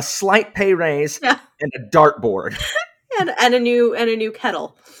for a slight pay raise Yeah. and a dartboard. And a new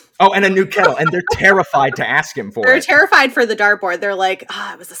kettle. Oh, and a new kettle, and they're terrified to ask him for They're it. terrified for the dartboard. They're like,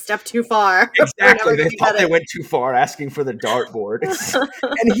 it was a step too far. We're Exactly, never they gonna thought get they it. went too far asking for the dartboard,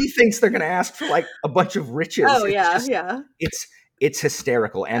 and he thinks they're going to ask for like a bunch of riches. Oh It's yeah, just- yeah. it's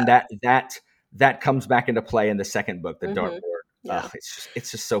hysterical, and that comes back into play in the second book, the Mhm. dartboard. Yeah.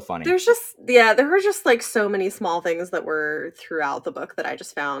 It's just so funny. There were just like so many small things that were throughout the book that I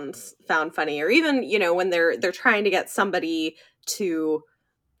just found funny. Or even, when they're trying to get somebody to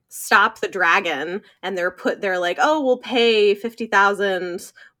stop the dragon, and they're like, oh, we'll pay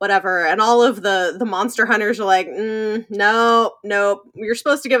 50,000 whatever, and all of the monster hunters are like, no, you're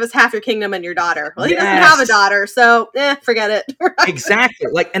supposed to give us half your kingdom and your daughter. Well, he doesn't have a daughter, so forget it. Exactly.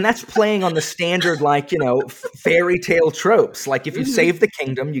 And that's playing on the standard, fairy tale tropes. Like if you save the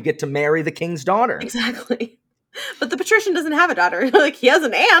kingdom, you get to marry the king's daughter. Exactly. But the patrician doesn't have a daughter. Like, he has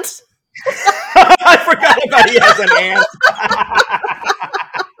an aunt. I forgot about he has an aunt.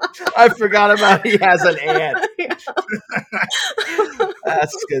 I forgot about he has an aunt. Yeah.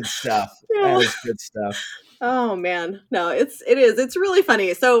 That's good stuff. Yeah. That is good stuff. Oh man, no, it's really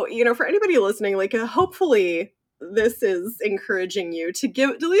funny. So for anybody listening, like hopefully this is encouraging you to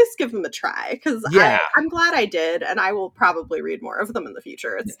at least give them a try, because I'm glad I did, and I will probably read more of them in the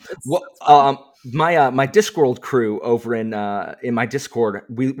future. It's my Discworld crew over in my Discord,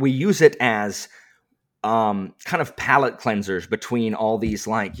 we use it as kind of palate cleansers between all these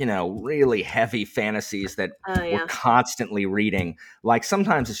like, really heavy fantasies that Oh we're yeah. constantly reading. Like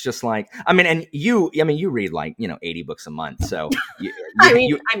sometimes it's just like, you read like, 80 books a month. So I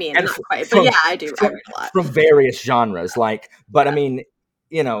mean, and not quite, but from, yeah, I do. I from, read a lot. from various genres, like, but I Yeah. mean,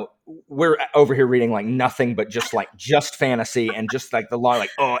 we're over here reading like nothing but just fantasy and just like the law, like,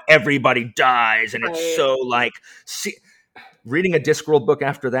 oh, everybody dies. And it's Right. so like, see, reading a Discworld book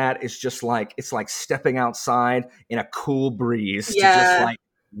after that is just like, it's like stepping outside in a cool breeze to just Yeah. like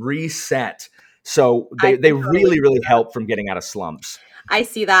reset. So I they can totally really, see really that. help from getting out of slumps. I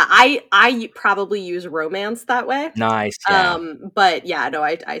see that. I probably use romance that way. Nice. Yeah. But yeah, no,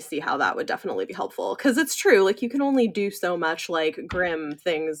 I see how that would definitely be helpful because it's true. Like you can only do so much. Like grim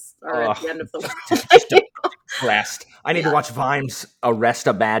things are at Oh, the end of the just world. depressed. I need to Yeah. watch Vimes arrest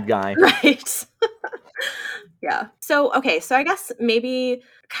a bad guy. Right. Yeah. So, okay. So, I guess maybe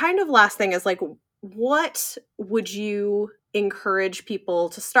kind of last thing is like, what would you encourage people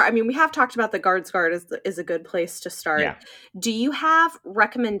to start? I mean, we have talked about the Guards Guard is a good place to start. Yeah. Do you have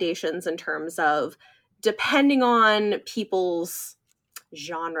recommendations in terms of depending on people's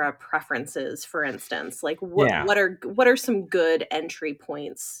genre preferences, for instance? Like, Yeah. what are some good entry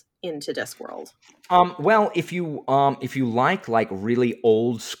points into Discworld? Well, if you like really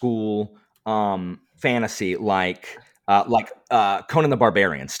old school fantasy, like Conan the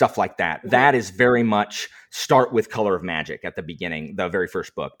Barbarian, stuff like that, Mhm. that is very much start with Color of Magic at the beginning, the very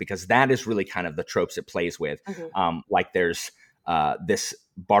first book, because that is really kind of the tropes it plays with. Mhm. Like there's this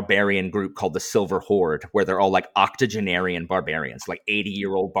barbarian group called the Silver Horde, where they're all like octogenarian barbarians, like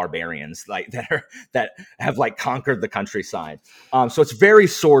 80-year-old barbarians, like that have like conquered the countryside. So it's very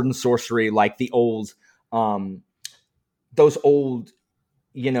sword and sorcery, like the old, those old,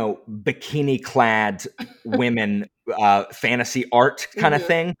 bikini clad women, fantasy art kind of Mhm.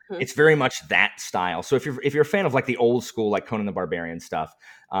 thing. Mhm. It's very much that style. So if you're a fan of like the old school, like Conan the Barbarian stuff,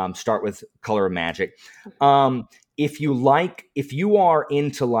 start with Color of Magic. If you are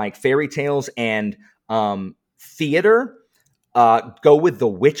into like fairy tales and theater, go with the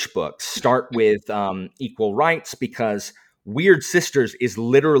witch books. Start with Equal Rights, because Weird Sisters is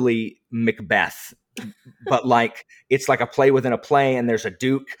literally Macbeth, but like it's like a play within a play, and there's a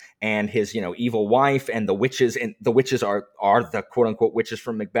duke and his evil wife, and the witches are the quote unquote witches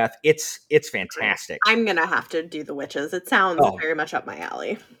from Macbeth. It's Great. fantastic. I'm gonna have to do the witches. It sounds Oh, very much up my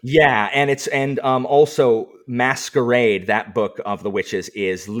alley. yeah, and also Masquerade, that book of the witches,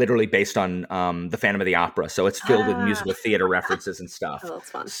 is literally based on the Phantom of the Opera, so it's filled with Ah, musical theater references and stuff. oh, that's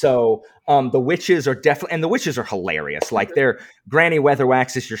fun. So the witches are definitely, and the witches are hilarious. Like they're Granny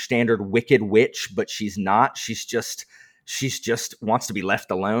Weatherwax is your standard wicked witch, but she's not. She's just wants to be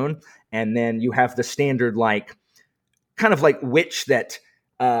left alone. And then you have the standard like kind of like witch that.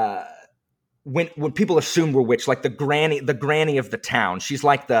 When people assume we're witch, like the granny of the town, she's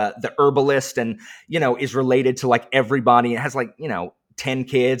like the herbalist, and is related to like everybody, and has like 10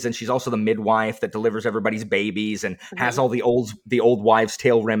 kids, and she's also the midwife that delivers everybody's babies and has Mhm, all the old wives'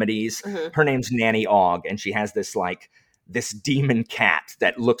 tale remedies. mhm. Her name's Nanny Ogg, and she has this demon cat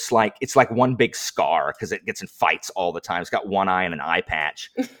that looks like it's like one big scar because it gets in fights all the time. It's got one eye and an eye patch.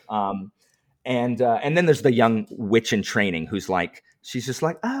 And then there's the young witch in training who's like, she's just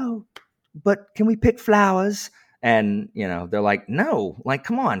like, oh, but can we pick flowers? And they're like, no, like,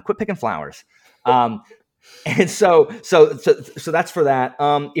 come on, quit picking flowers. And so that's for that.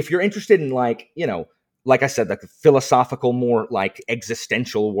 If you're interested in like I said, the philosophical, more like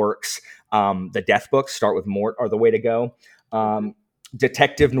existential works, the Death books, start with Mort, are the way to go.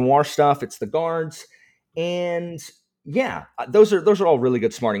 Detective noir stuff, it's the Guards. And yeah, those are all really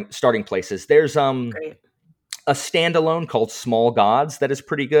good starting places. There's Great. a standalone called Small Gods that is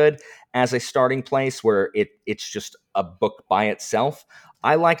pretty good as a starting place, where it's just a book by itself.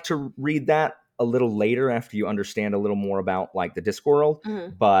 I like to read that a little later after you understand a little more about like the Discworld,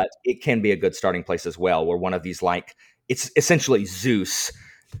 Mhm. but it can be a good starting place as well, where one of these, like, it's essentially Zeus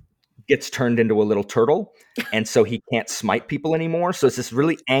gets turned into a little turtle, and so he can't smite people anymore. So it's this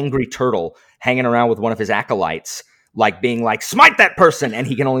really angry turtle hanging around with one of his acolytes, like being like, smite that person, and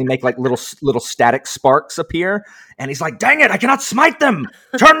he can only make like little static sparks appear, and he's like, dang it, I cannot smite them,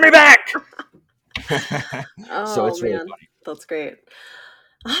 turn me back. So Oh it's really man, funny. that's great.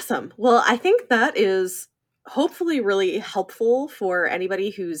 Awesome. Well, I think that is hopefully really helpful for anybody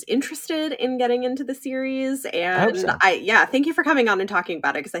who's interested in getting into the series. I hope And so. Thank you for coming on and talking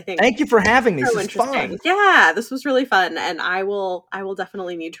about it, because I think Thank you for having me. so This is interesting. fun. Yeah, this was really fun, and I will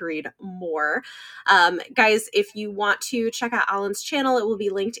definitely need to read more. Guys, if you want to check out Alan's channel, it will be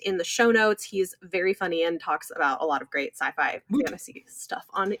linked in the show notes. He's very funny and talks about a lot of great sci-fi fantasy stuff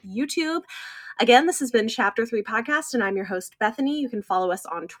on YouTube. Again, this has been Chapter 3 Podcast, and I'm your host, Bethany. You can follow us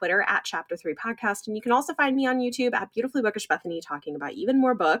on Twitter at Chapter 3 Podcast, and you can also find me on YouTube at Beautifully Bookish Bethany, talking about even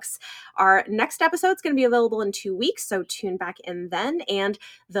more books. Our next episode is going to be available in 2 weeks, so tune back in then. And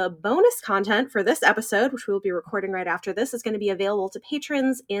the bonus content for this episode, which we'll be recording right after this, is going to be available to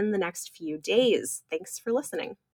patrons in the next few days. Thanks for listening.